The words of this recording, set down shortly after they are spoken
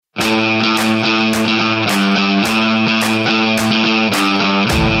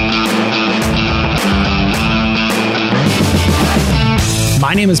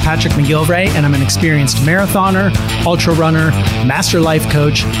name is Patrick McGilvray, and I'm an experienced marathoner, ultra runner, master life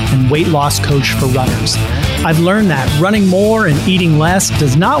coach, and weight loss coach for runners. I've learned that running more and eating less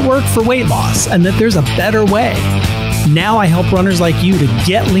does not work for weight loss, and that there's a better way. Now I help runners like you to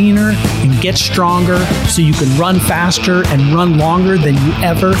get leaner and get stronger so you can run faster and run longer than you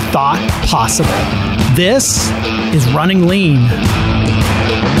ever thought possible. This is Running Lean.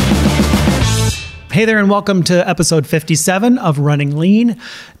 Hey there, and welcome to episode 57 of Running Lean.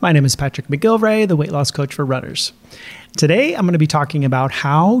 My name is Patrick McGilvray, the weight loss coach for runners. Today, I'm going to be talking about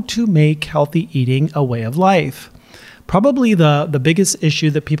how to make healthy eating a way of life. Probably the biggest issue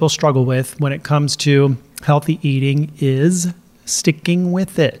that people struggle with when it comes to healthy eating is sticking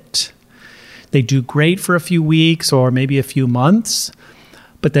with it. They do great for a few weeks or maybe a few months,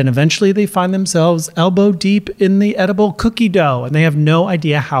 but then eventually they find themselves elbow deep in the edible cookie dough and they have no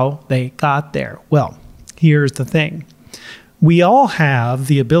idea how they got there. Well, here's the thing. We all have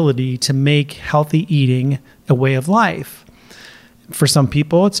the ability to make healthy eating a way of life. For some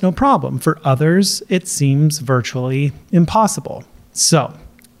people, it's no problem. For others, it seems virtually impossible. So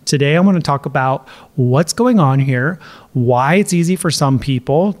today I want to talk about what's going on here, why it's easy for some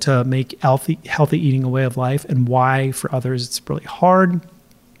people to make healthy eating a way of life, and why for others it's really hard.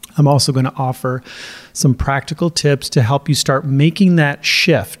 I'm also going to offer some practical tips to help you start making that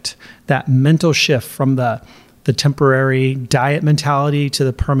shift, that mental shift from the temporary diet mentality to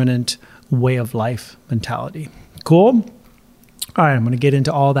the permanent way of life mentality. Cool? All right, I'm going to get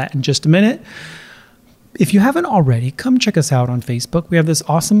into all that in just a minute. If you haven't already, come check us out on Facebook. We have this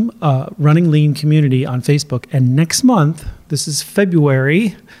awesome Running Lean community on Facebook. And next month, this is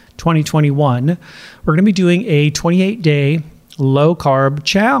February 2021, we're going to be doing a 28-day low-carb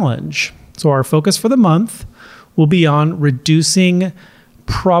challenge. So our focus for the month will be on reducing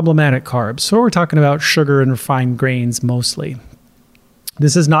problematic carbs. So we're talking about sugar and refined grains mostly.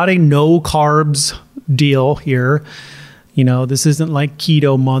 This is not a no-carbs deal here. You know, this isn't like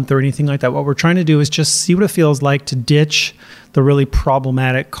keto month or anything like that. What we're trying to do is just see what it feels like to ditch the really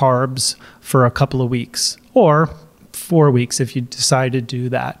problematic carbs for a couple of weeks or 4 weeks if you decide to do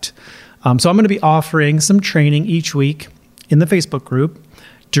that. So I'm going to be offering some training each week in the Facebook group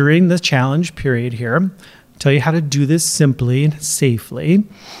during the challenge period here. Tell you how to do this simply and safely.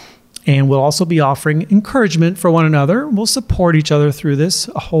 And we'll also be offering encouragement for one another. We'll support each other through this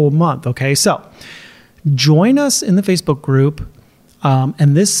a whole month. Okay, so join us in the Facebook group.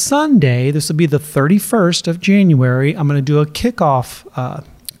 And this Sunday, this will be the 31st of January, I'm going to do a kickoff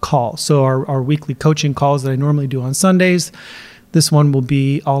call. So our weekly coaching calls that I normally do on Sundays, this one will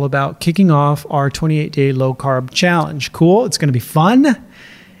be all about kicking off our 28-day low-carb challenge. Cool. It's going to be fun.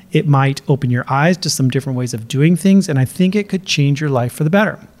 It might open your eyes to some different ways of doing things, and I think it could change your life for the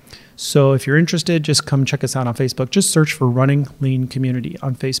better. So if you're interested, just come check us out on Facebook. Just search for Running Lean Community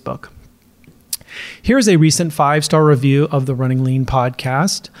on Facebook. Here's a recent 5-star review of the Running Lean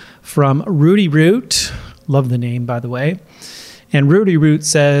podcast from Rudy Root. Love the name, by the way. And Rudy Root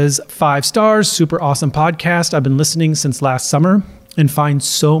says, 5 stars, super awesome podcast. I've been listening since last summer and find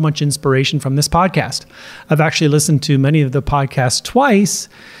so much inspiration from this podcast. I've actually listened to many of the podcasts twice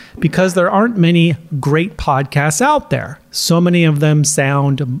because there aren't many great podcasts out there. So many of them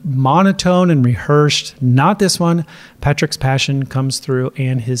sound monotone and rehearsed. Not this one. Patrick's passion comes through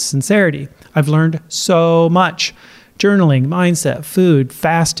and his sincerity. I've learned so much. Journaling, mindset, food,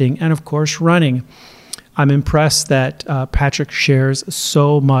 fasting, and of course, running. I'm impressed that Patrick shares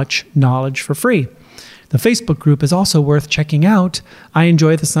so much knowledge for free. The Facebook group is also worth checking out. I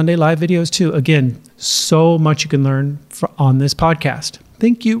enjoy the Sunday live videos too. Again, so much you can learn on this podcast.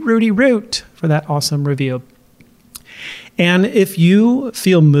 Thank you, Rudy Root, for that awesome review. And if you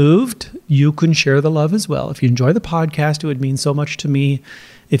feel moved, you can share the love as well. If you enjoy the podcast, it would mean so much to me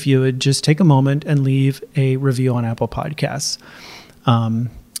if you would just take a moment and leave a review on Apple Podcasts.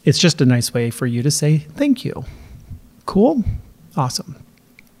 It's just a nice way for you to say thank you. Cool? Awesome.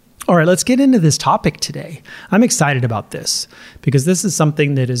 All right, let's get into this topic today. I'm excited about this because this is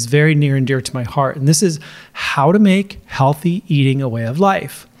something that is very near and dear to my heart. And this is how to make healthy eating a way of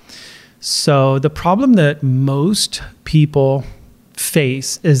life. So the problem that most people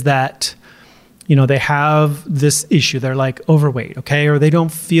face is that, you know, they have this issue. They're like overweight, okay? Or they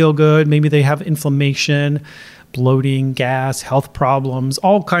don't feel good. Maybe they have inflammation, bloating, gas, health problems,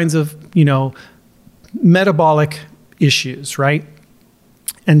 all kinds of, you know, metabolic issues, right?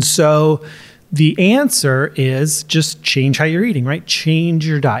 And so the answer is just change how you're eating, right? Change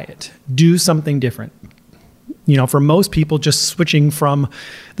your diet. Do something different. You know, for most people, just switching from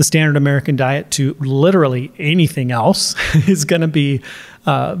the standard American diet to literally anything else is going to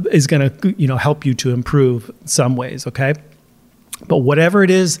help you to improve some ways. Okay. But whatever it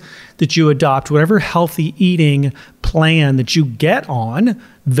is that you adopt, whatever healthy eating plan that you get on,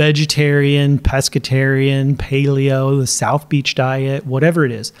 vegetarian, pescatarian, paleo, the South Beach diet, whatever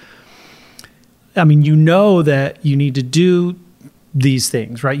it is, I mean, you know that you need to do these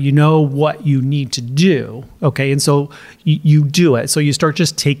things, right? You know what you need to do, okay? And so you do it. So you start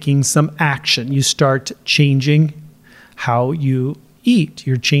just taking some action. You start changing how you eat.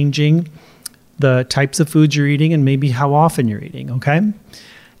 You're changing the types of foods you're eating and maybe how often you're eating, okay?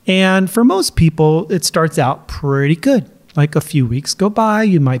 And for most people, it starts out pretty good. Like a few weeks go by,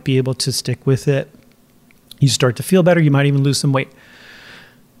 you might be able to stick with it. You start to feel better. You might even lose some weight.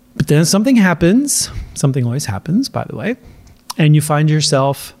 But then something happens. Something always happens, by the way. And you find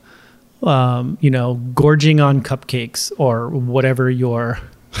yourself, gorging on cupcakes or whatever your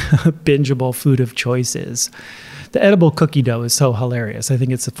bingeable food of choice is. The edible cookie dough is so hilarious. I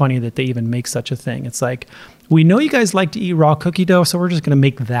think it's funny that they even make such a thing. It's like, we know you guys like to eat raw cookie dough, so we're just going to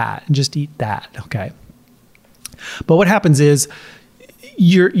make that and just eat that, okay? But what happens is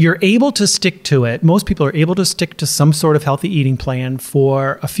you're able to stick to it. Most people are able to stick to some sort of healthy eating plan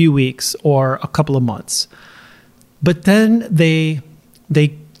for a few weeks or a couple of months. But then they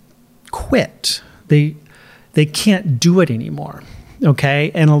quit. They can't do it anymore,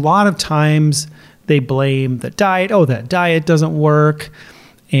 okay? And a lot of times they blame the diet. Oh, that diet doesn't work.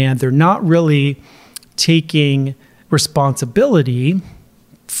 And they're not really taking responsibility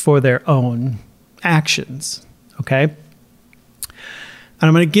for their own actions, okay? And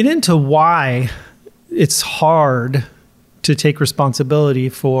I'm going to get into why it's hard to take responsibility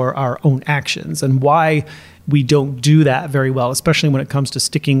for our own actions and why we don't do that very well, especially when it comes to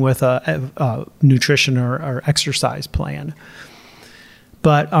sticking with a nutrition or exercise plan.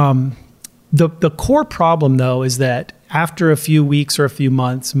 But the core problem, though, is that after a few weeks or a few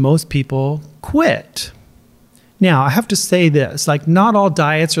months, most people quit. Now, I have to say this, like, not all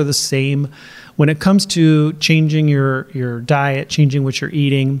diets are the same. When it comes to changing your diet, changing what you're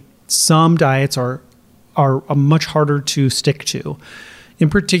eating, some diets are much harder to stick to. In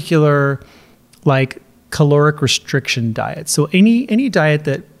particular, like caloric restriction diets. So any diet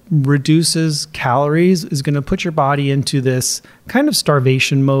that reduces calories is going to put your body into this kind of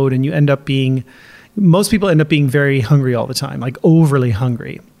starvation mode, and most people end up being very hungry all the time, like overly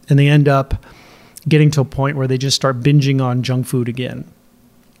hungry. And they end up getting to a point where they just start binging on junk food again.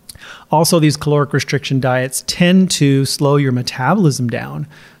 Also, these caloric restriction diets tend to slow your metabolism down,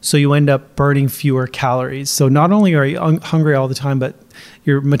 so you end up burning fewer calories. So not only are you hungry all the time, but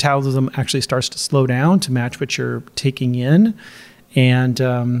your metabolism actually starts to slow down to match what you're taking in. And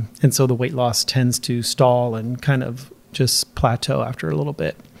so the weight loss tends to stall and kind of just plateau after a little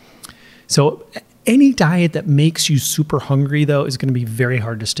bit. So any diet that makes you super hungry, though, is going to be very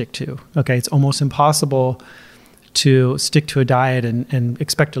hard to stick to. Okay, it's almost impossible to stick to a diet and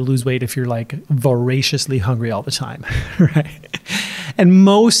expect to lose weight if you're like voraciously hungry all the time, right? And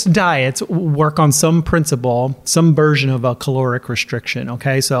most diets work on some principle, some version of a caloric restriction,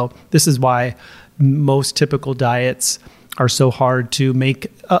 okay? So this is why most typical diets are so hard to make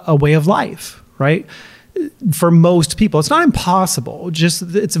a way of life, right? For most people, it's not impossible, just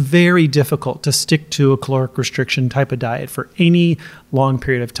it's very difficult to stick to a caloric restriction type of diet for any long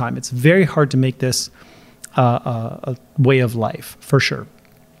period of time. It's very hard to make this a way of life, for sure.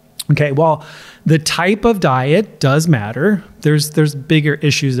 Okay, well, the type of diet does matter. There's bigger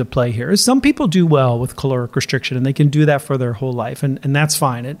issues at play here. Some people do well with caloric restriction, and they can do that for their whole life, and that's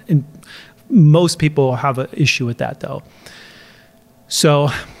fine. And most people have an issue with that, though. So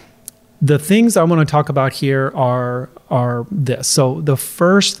the things I want to talk about here are this. So the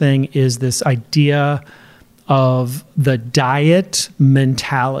first thing is this idea of the diet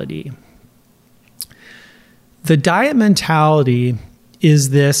mentality. The diet mentality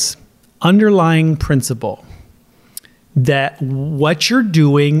is this underlying principle that what you're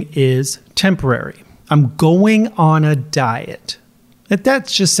doing is temporary. I'm going on a diet. That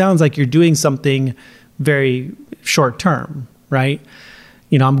just sounds like you're doing something very short term, right?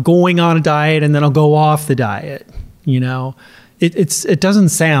 I'm going on a diet and then I'll go off the diet. It doesn't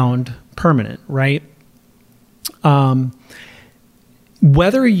sound permanent, right?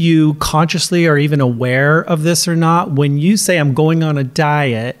 Whether you consciously are even aware of this or not, when you say I'm going on a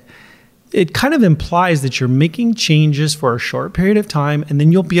diet, it kind of implies that you're making changes for a short period of time, and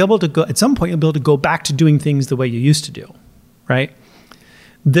then you'll be able to go, at some point, you'll be able to go back to doing things the way you used to do, right?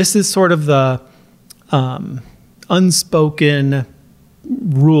 This is sort of the unspoken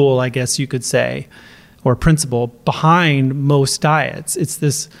rule, I guess you could say, or principle behind most diets. It's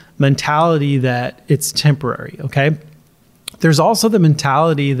this mentality that it's temporary, okay? There's also the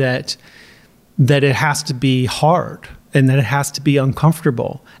mentality that it has to be hard, and that it has to be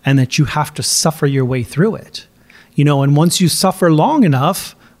uncomfortable and that you have to suffer your way through it. And once you suffer long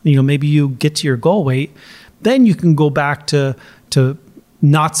enough, maybe you get to your goal weight, then you can go back to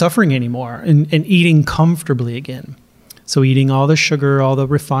not suffering anymore and eating comfortably again. So eating all the sugar, all the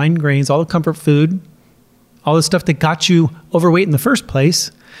refined grains, all the comfort food, all the stuff that got you overweight in the first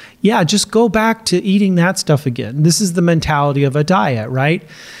place. Yeah, just go back to eating that stuff again. This is the mentality of a diet, right?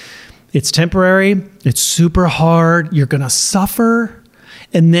 It's temporary. It's super hard. You're going to suffer.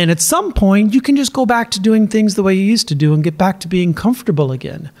 And then at some point, you can just go back to doing things the way you used to do and get back to being comfortable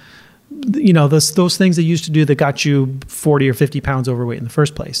again. Those things that you used to do that got you 40 or 50 pounds overweight in the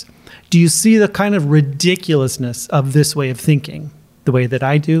first place. Do you see the kind of ridiculousness of this way of thinking? The way that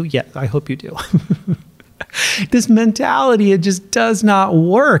I do? Yeah, I hope you do. This mentality, it just does not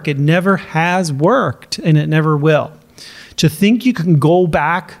work. It never has worked, and it never will. To think you can go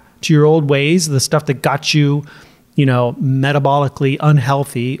back to your old ways, the stuff that got you, metabolically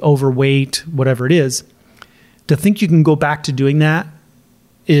unhealthy, overweight, whatever it is, to think you can go back to doing that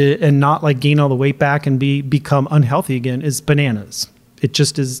and not gain all the weight back and become unhealthy again is bananas. It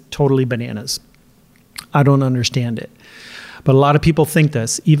just is totally bananas. I don't understand it. But a lot of people think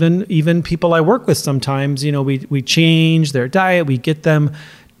this. Even people I work with sometimes, we change their diet, we get them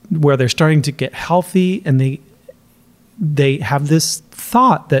where they're starting to get healthy, and they have this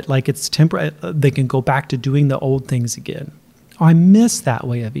thought that it's temporary, they can go back to doing the old things again. Oh, I miss that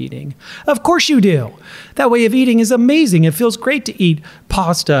way of eating. Of course you do. That way of eating is amazing. It feels great to eat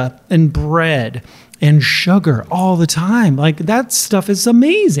pasta and bread and sugar all the time. That stuff is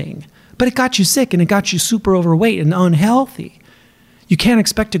amazing. But it got you sick and it got you super overweight and unhealthy. You can't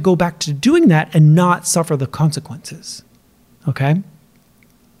expect to go back to doing that and not suffer the consequences. Okay?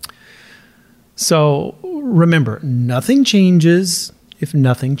 So remember, nothing changes if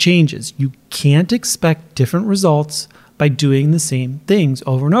nothing changes. You can't expect different results by doing the same things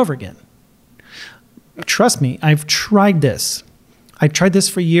over and over again. Trust me, I've tried this. I tried this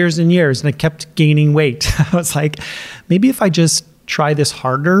for years and years, and I kept gaining weight. I was like, maybe if I just try this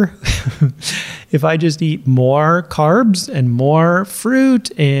harder, if I just eat more carbs and more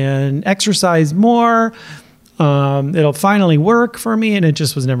fruit and exercise more, it'll finally work for me. And it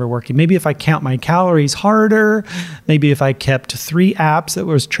just was never working. Maybe if I count my calories harder, maybe if I kept 3 apps that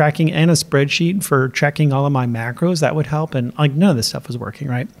was tracking and a spreadsheet for tracking all of my macros, that would help. And none of this stuff was working,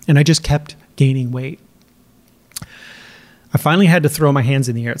 right? And I just kept gaining weight. I finally had to throw my hands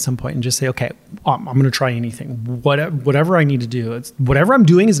in the air at some point and just say, okay, I'm going to try anything. Whatever I need to do. Whatever I'm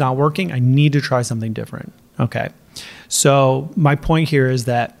doing is not working. I need to try something different. Okay. So my point here is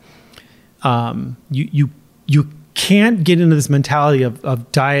that you can't get into this mentality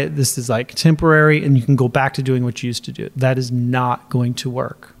of diet. This is temporary and you can go back to doing what you used to do. That is not going to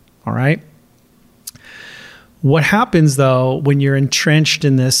work. All right. What happens though, when you're entrenched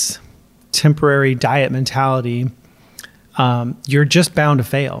in this temporary diet mentality, you're just bound to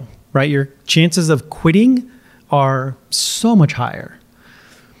fail, right? Your chances of quitting are so much higher.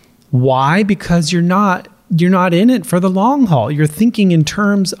 Why? Because you're not in it for the long haul. You're thinking in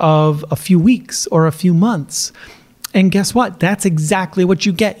terms of a few weeks or a few months. And guess what? That's exactly what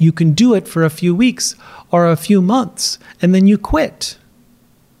you get. You can do it for a few weeks or a few months, and then you quit.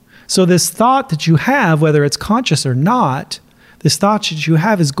 So this thought that you have, whether it's conscious or not, this thought that you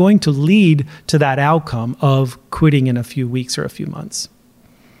have is going to lead to that outcome of quitting in a few weeks or a few months.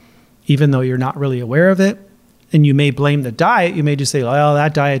 Even though you're not really aware of it, and you may blame the diet, you may just say, well,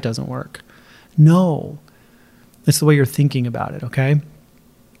 that diet doesn't work. No, that's the way you're thinking about it, okay?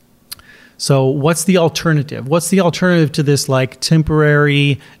 So what's the alternative? What's the alternative to this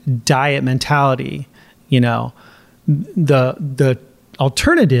temporary diet mentality? The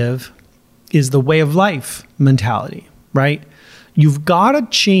alternative is the way of life mentality, right? You've got to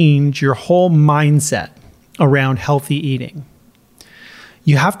change your whole mindset around healthy eating.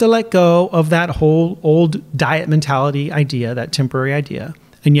 You have to let go of that whole old diet mentality idea, that temporary idea,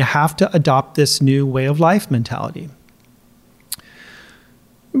 and you have to adopt this new way of life mentality.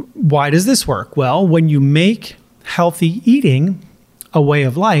 Why does this work? Well, when you make healthy eating a way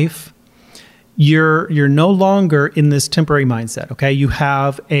of life, you're no longer in this temporary mindset, okay? You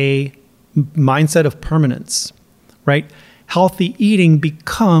have a mindset of permanence, right? Healthy eating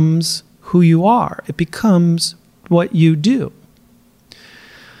becomes who you are. It becomes what you do.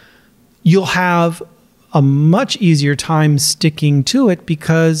 You'll have a much easier time sticking to it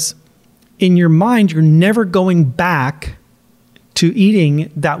because in your mind, you're never going back to eating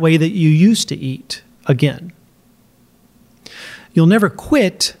that way that you used to eat again. You'll never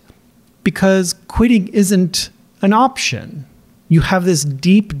quit because quitting isn't an option. You have this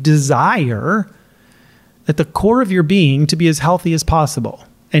deep desire at the core of your being to be as healthy as possible.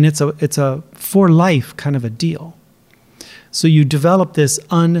 And it's a for life kind of a deal. So you develop this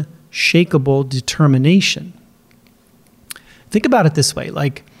unshakable determination. Think about it this way.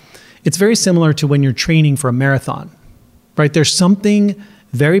 Like, it's very similar to when you're training for a marathon, right? There's something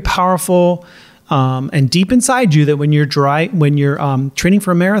very powerful and deep inside you that when you're training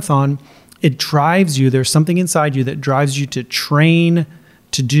for a marathon, it drives you. There's something inside you that drives you to train,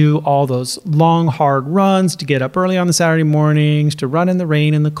 to do all those long, hard runs, to get up early on the Saturday mornings, to run in the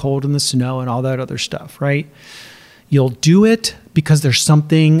rain and the cold and the snow and all that other stuff, right? You'll do it because there's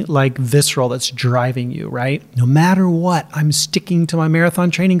something like visceral that's driving you, right? No matter what, I'm sticking to my marathon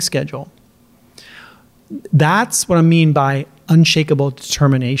training schedule. That's what I mean by unshakable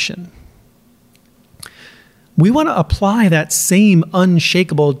determination. We want to apply that same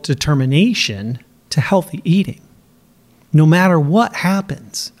unshakable determination to healthy eating. No matter what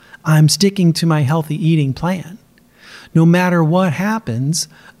happens, I'm sticking to my healthy eating plan. No matter what happens,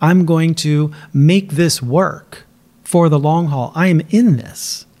 I'm going to make this work for the long haul. I am in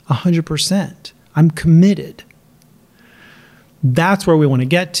this 100%. I'm committed. That's where we want to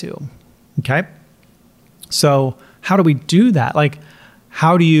get to. Okay? So how do we do that? Like,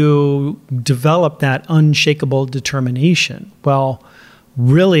 how do you develop that unshakable determination? Well,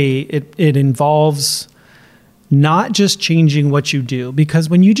 really, it involves not just changing what you do, because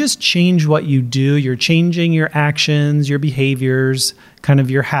when you just change what you do, you're changing your actions, your behaviors, kind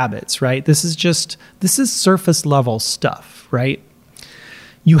of your habits, right? This is surface level stuff, right?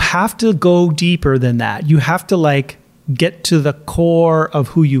 You have to go deeper than that. You have to get to the core of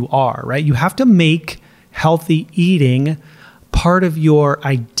who you are, right? You have to make healthy eating part of your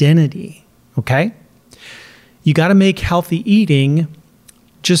identity, okay? You got to make healthy eating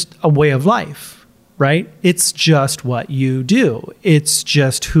just a way of life, right? It's just what you do. It's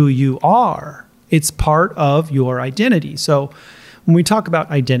just who you are. It's part of your identity. So when we talk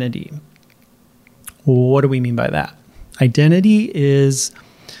about identity, what do we mean by that? Identity is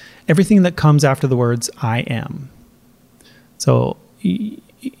everything that comes after the words I am. So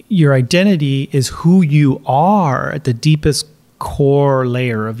your identity is who you are at the deepest core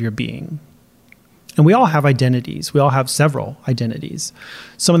layer of your being. And we all have identities. We all have several identities.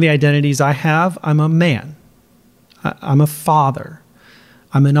 Some of the identities I have, I'm a man. I'm a father.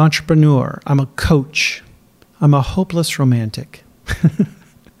 I'm an entrepreneur. I'm a coach. I'm a hopeless romantic.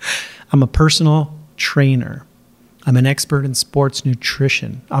 I'm a personal trainer. I'm an expert in sports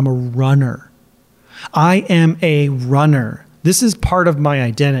nutrition. I'm a runner. I am a runner. This is part of my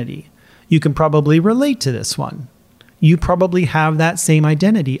identity. You can probably relate to this one. You probably have that same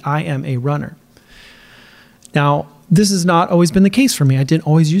identity. I am a runner. Now, this has not always been the case for me. I didn't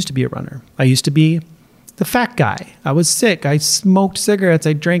always used to be a runner. I used to be the fat guy. I was sick. I smoked cigarettes.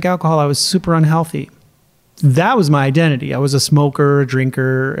 I drank alcohol. I was super unhealthy. That was my identity. I was a smoker, a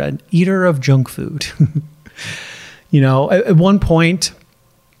drinker, an eater of junk food. At one point,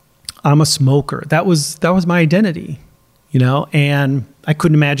 I'm a smoker. That was my identity, and I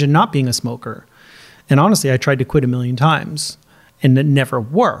couldn't imagine not being a smoker. And honestly, I tried to quit 1,000,000 times and it never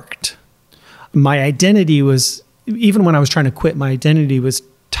worked. My identity was, even when I was trying to quit, my identity was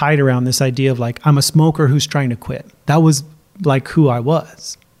tied around this idea of I'm a smoker who's trying to quit. That was who I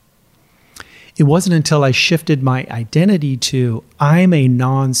was. It wasn't until I shifted my identity to I'm a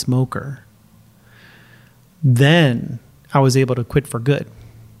non-smoker, then I was able to quit for good.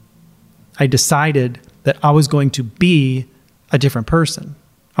 I decided that I was going to be a different person.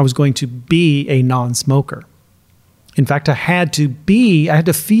 I was going to be a non-smoker. In fact, I had to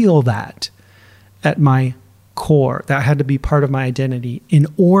feel that at my core. That had to be part of my identity in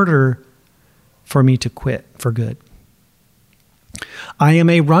order for me to quit for good. I am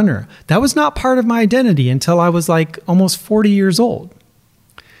a runner. That was not part of my identity until I was almost 40 years old.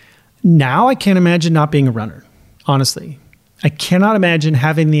 Now I can't imagine not being a runner, honestly. I cannot imagine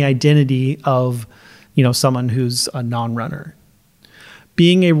having the identity of, someone who's a non-runner.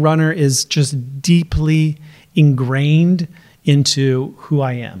 Being a runner is just deeply ingrained into who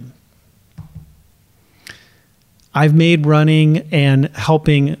I am. I've made running and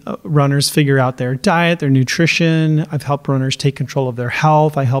helping runners figure out their diet, their nutrition. I've helped runners take control of their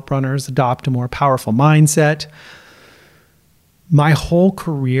health. I help runners adopt a more powerful mindset. My whole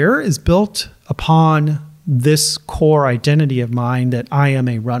career is built upon this core identity of mine that I am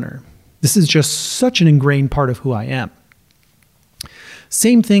a runner. This is just such an ingrained part of who I am.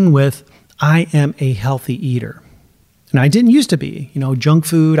 Same thing with I am a healthy eater. And I didn't used to be. Junk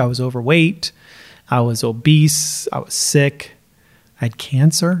food, I was overweight. I was obese, I was sick, I had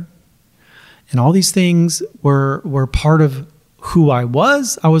cancer. And all these things were part of who I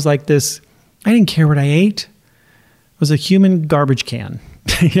was. I was like this I didn't care what I ate. It was a human garbage can.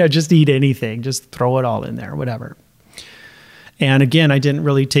 Just eat anything. Just throw it all in there, whatever. And again, I didn't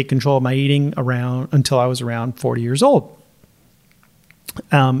really take control of my eating until I was around 40 years old.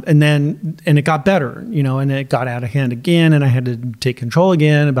 And it got better, and it got out of hand again, and I had to take control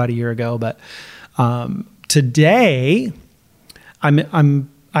again about a year ago. But today, I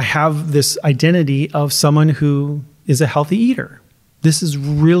have this identity of someone who is a healthy eater. This is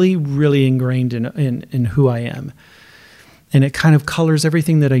really, really ingrained in who I am. And it kind of colors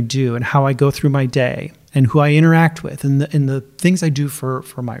everything that I do and how I go through my day and who I interact with and the things I do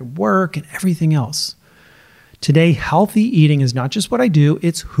for my work and everything else. Today, healthy eating is not just what I do,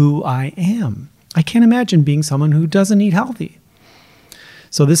 it's who I am. I can't imagine being someone who doesn't eat healthy.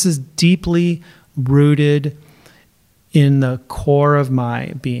 So this is deeply rooted in the core of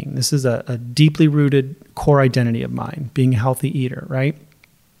my being. This is a deeply rooted core identity of mine, being a healthy eater, right?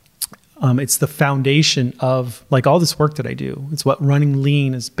 It's the foundation of like all this work that I do. It's what Running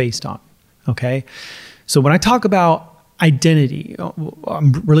Lean is based on, okay? So when I talk about identity,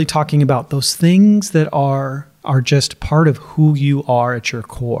 I'm really talking about those things that are just part of who you are at your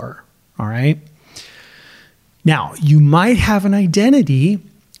core, all right? Now, you might have an identity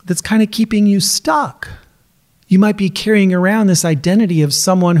that's kind of keeping you stuck. You might be carrying around this identity of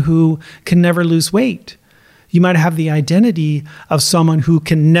someone who can never lose weight. You might have the identity of someone who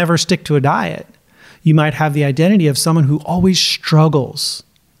can never stick to a diet. You might have the identity of someone who always struggles.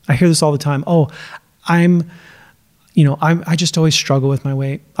 I hear this all the time. Oh, I just always struggle with my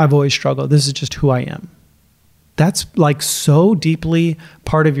weight. I've always struggled. This is just who I am. That's like so deeply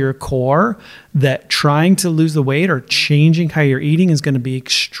part of your core that trying to lose the weight or changing how you're eating is going to be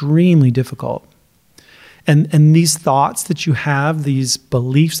extremely difficult. And these thoughts that you have, these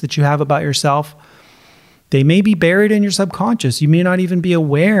beliefs that you have about yourself, they may be buried in your subconscious. You may not even be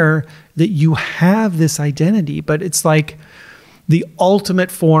aware that you have this identity, but it's like the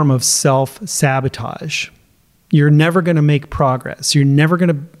ultimate form of self-sabotage. You're never going to make progress. You're never going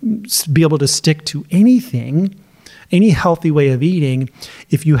to be able to stick to anything, any healthy way of eating,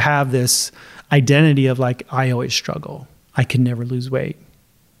 if you have this identity of like, I always struggle. I can never lose weight.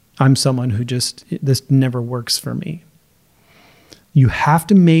 I'm someone who this never works for me. You have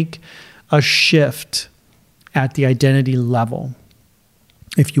to make a shift at the identity level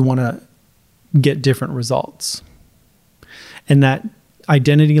if you want to get different results. And that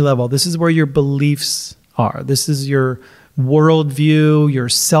identity level, this is where your beliefs are. This is your worldview, your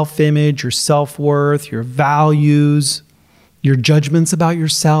self-image, your self-worth, your values, your judgments about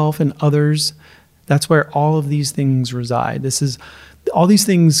yourself and others. That's where all of these things reside. All these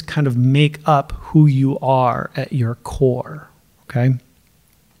things kind of make up who you are at your core, okay?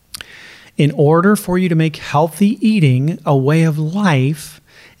 In order for you to make healthy eating a way of life,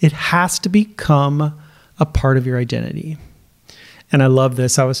 it has to become a part of your identity. And I love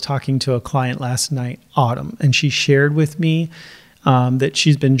this. I was talking to a client last night, Autumn, and she shared with me that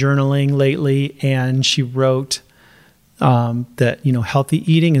she's been journaling lately, and she wrote that,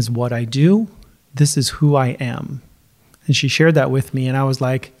 healthy eating is what I do. This is who I am. And she shared that with me, and I was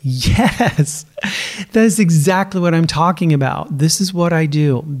like, yes, that is exactly what I'm talking about. This is what I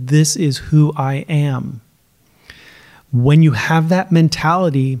do. This is who I am. When you have that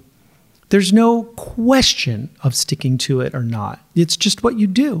mentality, there's no question of sticking to it or not. It's just what you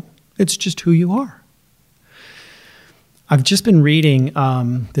do. It's just who you are. I've just been reading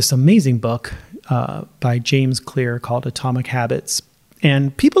this amazing book by James Clear called Atomic Habits.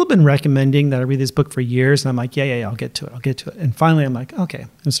 And people have been recommending that I read this book for years. And I'm like, yeah, I'll get to it. And finally, I'm like, okay, I'm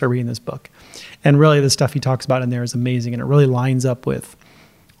going to start reading this book. And really, the stuff he talks about in there is amazing. And it really lines up with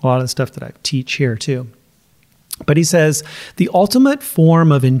a lot of the stuff that I teach here too. But he says, the ultimate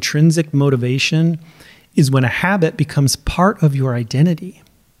form of intrinsic motivation is when a habit becomes part of your identity.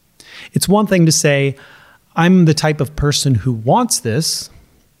 It's one thing to say, I'm the type of person who wants this.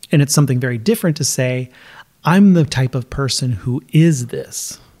 And it's something very different to say, I'm the type of person who is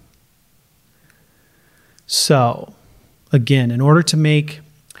this. So, again, in order to make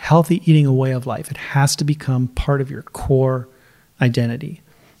healthy eating a way of life, it has to become part of your core identity.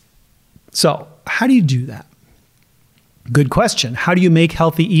 So, how do you do that? Good question. How do you make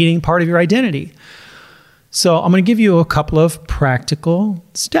healthy eating part of your identity? So, I'm going to give you a couple of practical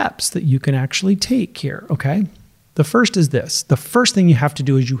steps that you can actually take here, okay? The first is this. The first thing you have to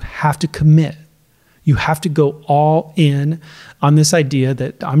do is you have to commit. You have to go all in on this idea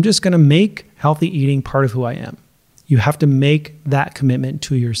that I'm just going to make healthy eating part of who I am. You have to make that commitment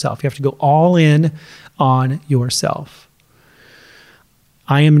to yourself. You have to go all in on yourself.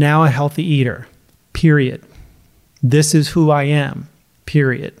 I am now a healthy eater, period. This is who I am,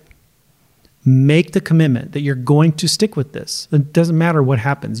 period. Make the commitment that you're going to stick with this. It doesn't matter what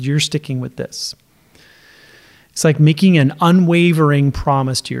happens. You're sticking with this. It's like making an unwavering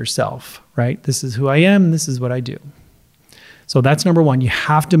promise to yourself, right? This is who I am. This is what I do. So that's number one. You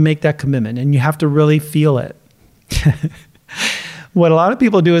have to make that commitment and you have to really feel it. What a lot of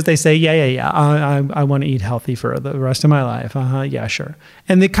people do is they say, I want to eat healthy for the rest of my life. Yeah, sure.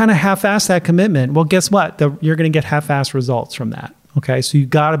 And they kind of half-ass that commitment. Well, guess what? You're going to get half-ass results from that. Okay. So you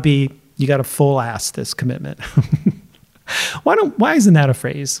got to full-ass this commitment. Why isn't that a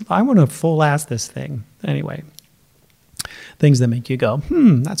phrase? I want to full-ass this thing. Anyway, things that make you go,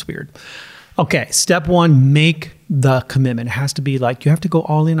 that's weird. Okay. Step one, make the commitment. It has to be like, you have to go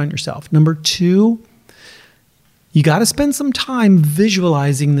all in on yourself. Number two, you got to spend some time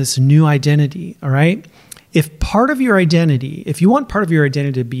visualizing this new identity, all right? If you want part of your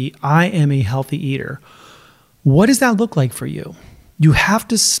identity to be, I am a healthy eater, what does that look like for you? You have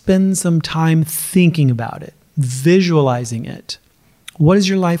to spend some time thinking about it, visualizing it. What does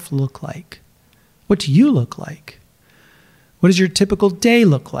your life look like? What do you look like? What does your typical day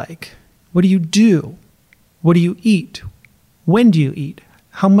look like? What do you do? What do you eat? When do you eat?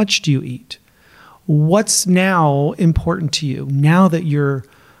 How much do you eat? What's now important to you? Now that you're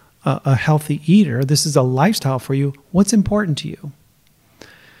a healthy eater, this is a lifestyle for you. What's important to you?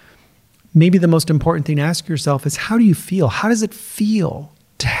 Maybe the most important thing to ask yourself is, how do you feel? How does it feel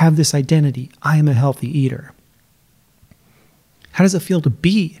to have this identity? I am a healthy eater. How does it feel to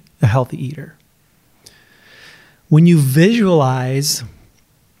be a healthy eater? When you visualize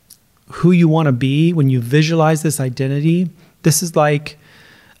who you want to be, when you visualize this identity, this is like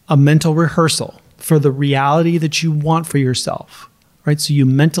a mental rehearsal for the reality that you want for yourself, right? So you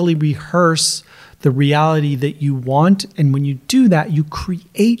mentally rehearse the reality that you want. And when you do that, you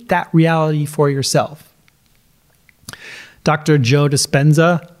create that reality for yourself. Dr. Joe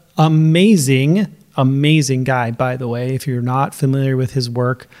Dispenza, amazing guy, by the way. If you're not familiar with his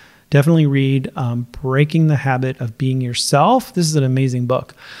work, definitely read Breaking the Habit of Being Yourself. This is an amazing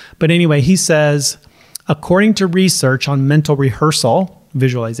book. But anyway, he says, according to research on mental rehearsal,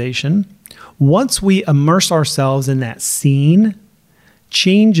 visualization, once we immerse ourselves in that scene,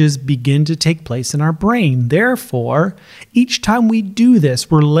 changes begin to take place in our brain. Therefore, each time we do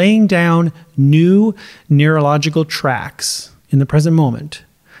this, we're laying down new neurological tracks in the present moment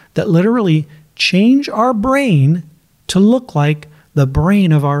that literally change our brain to look like the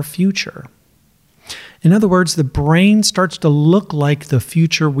brain of our future. In other words, the brain starts to look like the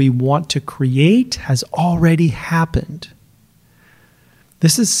future we want to create has already happened.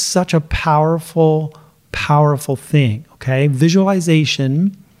 This is such a powerful thing, okay?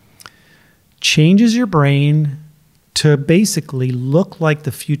 Visualization changes your brain to basically look like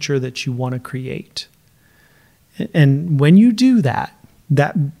the future that you want to create. And when you do that,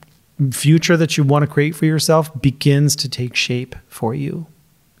 that future that you want to create for yourself begins to take shape for you,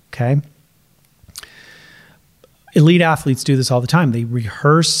 okay? Elite athletes do this all the time. They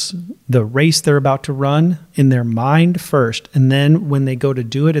rehearse the race they're about to run in their mind first. And then when they go to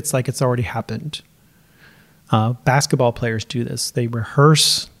do it, it's like it's already happened. Basketball players do this. They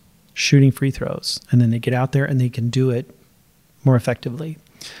rehearse shooting free throws, and then they get out there and they can do it more effectively.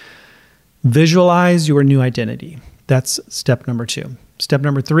 Visualize your new identity. That's step number 2. Step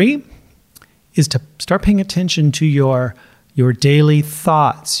number 3 is to start paying attention to your daily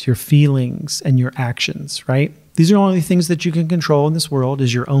thoughts, your feelings, and your actions, right? These are the only things that you can control in this world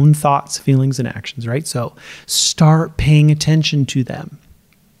is your own thoughts, feelings, and actions, right? So start paying attention to them.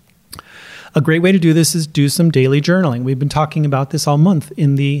 A great way to do this is do some daily journaling. We've been talking about this all month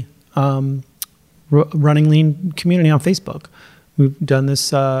in the Running Lean community on Facebook. We've done this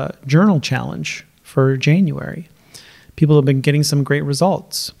journal challenge for January. People have been getting some great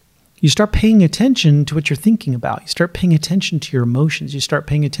results. You start paying attention to what you're thinking about. You start paying attention to your emotions. You start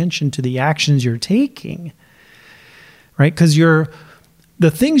paying attention to the actions you're taking, right? Because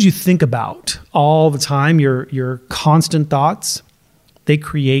the things you think about all the time, your constant thoughts, they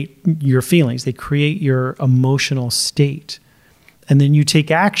create your feelings. They create your emotional state. And then you take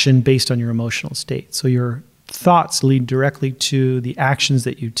action based on your emotional state. So your thoughts lead directly to the actions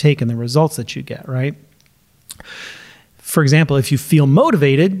that you take and the results that you get, right? For example, if you feel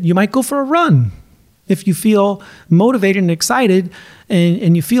motivated, you might go for a run. If you feel motivated and excited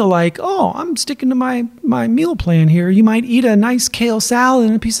and you feel like, oh, I'm sticking to my meal plan here, you might eat a nice kale salad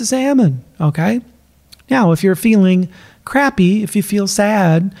and a piece of salmon, okay? Now, if you're feeling crappy, if you feel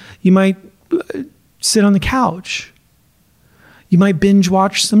sad, you might sit on the couch. You might binge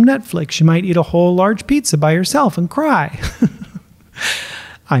watch some Netflix. You might eat a whole large pizza by yourself and cry.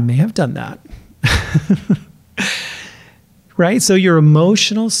 I may have done that. right? So your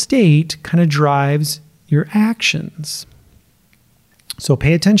emotional state kind of drives your actions. So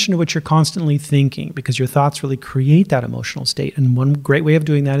pay attention to what you're constantly thinking, because your thoughts really create that emotional state. And one great way of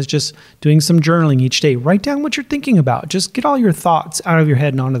doing that is just doing some journaling each day. Write down what you're thinking about. Just get all your thoughts out of your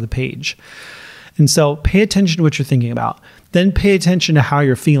head and onto the page. And so pay attention to what you're thinking about. Then pay attention to how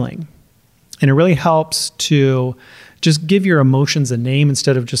you're feeling. And it really helps to just give your emotions a name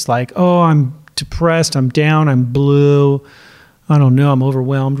instead of just like, oh, I'm depressed, I'm down, I'm blue, I don't know, I'm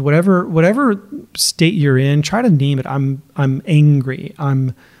overwhelmed. Whatever state you're in, try to name it. I'm angry,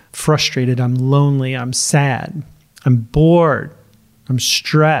 I'm frustrated, I'm lonely, I'm sad, I'm bored, I'm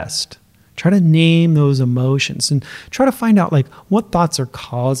stressed. Try to name those emotions and try to find out like what thoughts are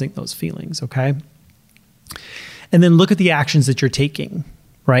causing those feelings, okay? And then look at the actions that you're taking,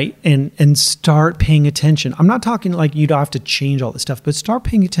 right? And start paying attention. I'm not talking like you don't have to change all this stuff, but start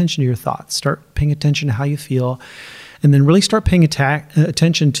paying attention to your thoughts. Start paying attention to how you feel. And then really start paying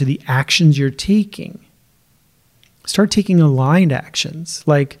attention to the actions you're taking. Start taking aligned actions.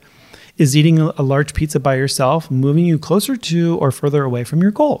 Like, is eating a large pizza by yourself moving you closer to or further away from your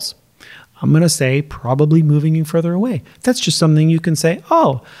goals? I'm going to say probably moving you further away. That's just something you can say,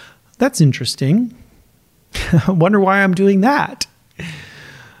 oh, that's interesting. I wonder why I'm doing that.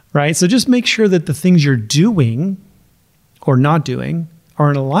 Right? So just make sure that the things you're doing or not doing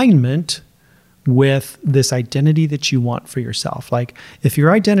are in alignment with this identity that you want for yourself. Like if you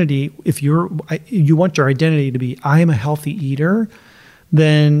want your identity to be, I am a healthy eater,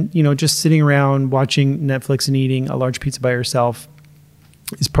 then, just sitting around watching Netflix and eating a large pizza by yourself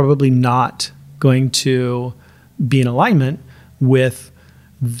is probably not going to be in alignment with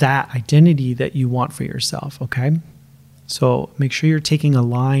that identity that you want for yourself. Okay. So make sure you're taking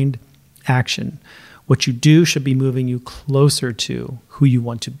aligned action. What you do should be moving you closer to who you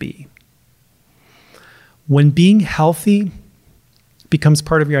want to be. When being healthy becomes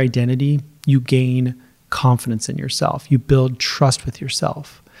part of your identity, you gain confidence in yourself. You build trust with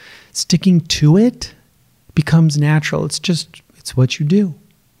yourself. Sticking to it becomes natural. It's what you do.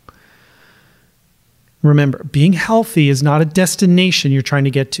 Remember, being healthy is not a destination you're trying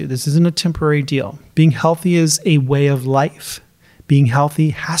to get to. This isn't a temporary deal. Being healthy is a way of life. Being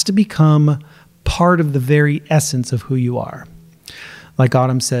healthy has to become part of the very essence of who you are. Like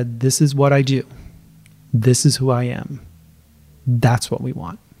Autumn said, this is what I do. This is who I am. That's what we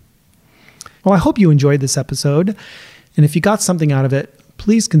want. Well, I hope you enjoyed this episode. And if you got something out of it,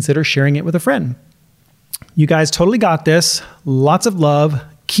 please consider sharing it with a friend. You guys totally got this. Lots of love.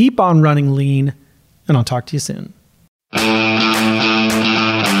 Keep on running lean. And I'll talk to you soon.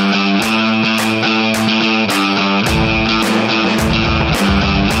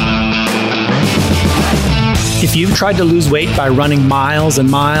 If you've tried to lose weight by running miles and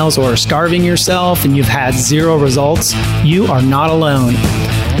miles or starving yourself and you've had zero results, you are not alone.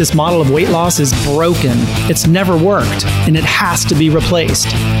 This model of weight loss is broken. It's never worked, and it has to be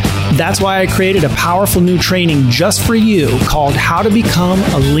replaced. That's why I created a powerful new training just for you called How to Become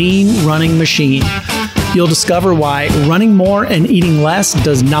a Lean Running Machine. You'll discover why running more and eating less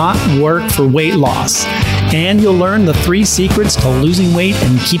does not work for weight loss. And you'll learn the 3 secrets to losing weight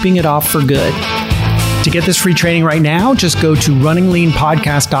and keeping it off for good. To get this free training right now, just go to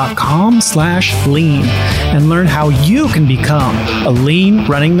runningleanpodcast.com/lean and learn how you can become a lean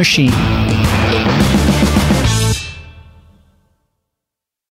running machine.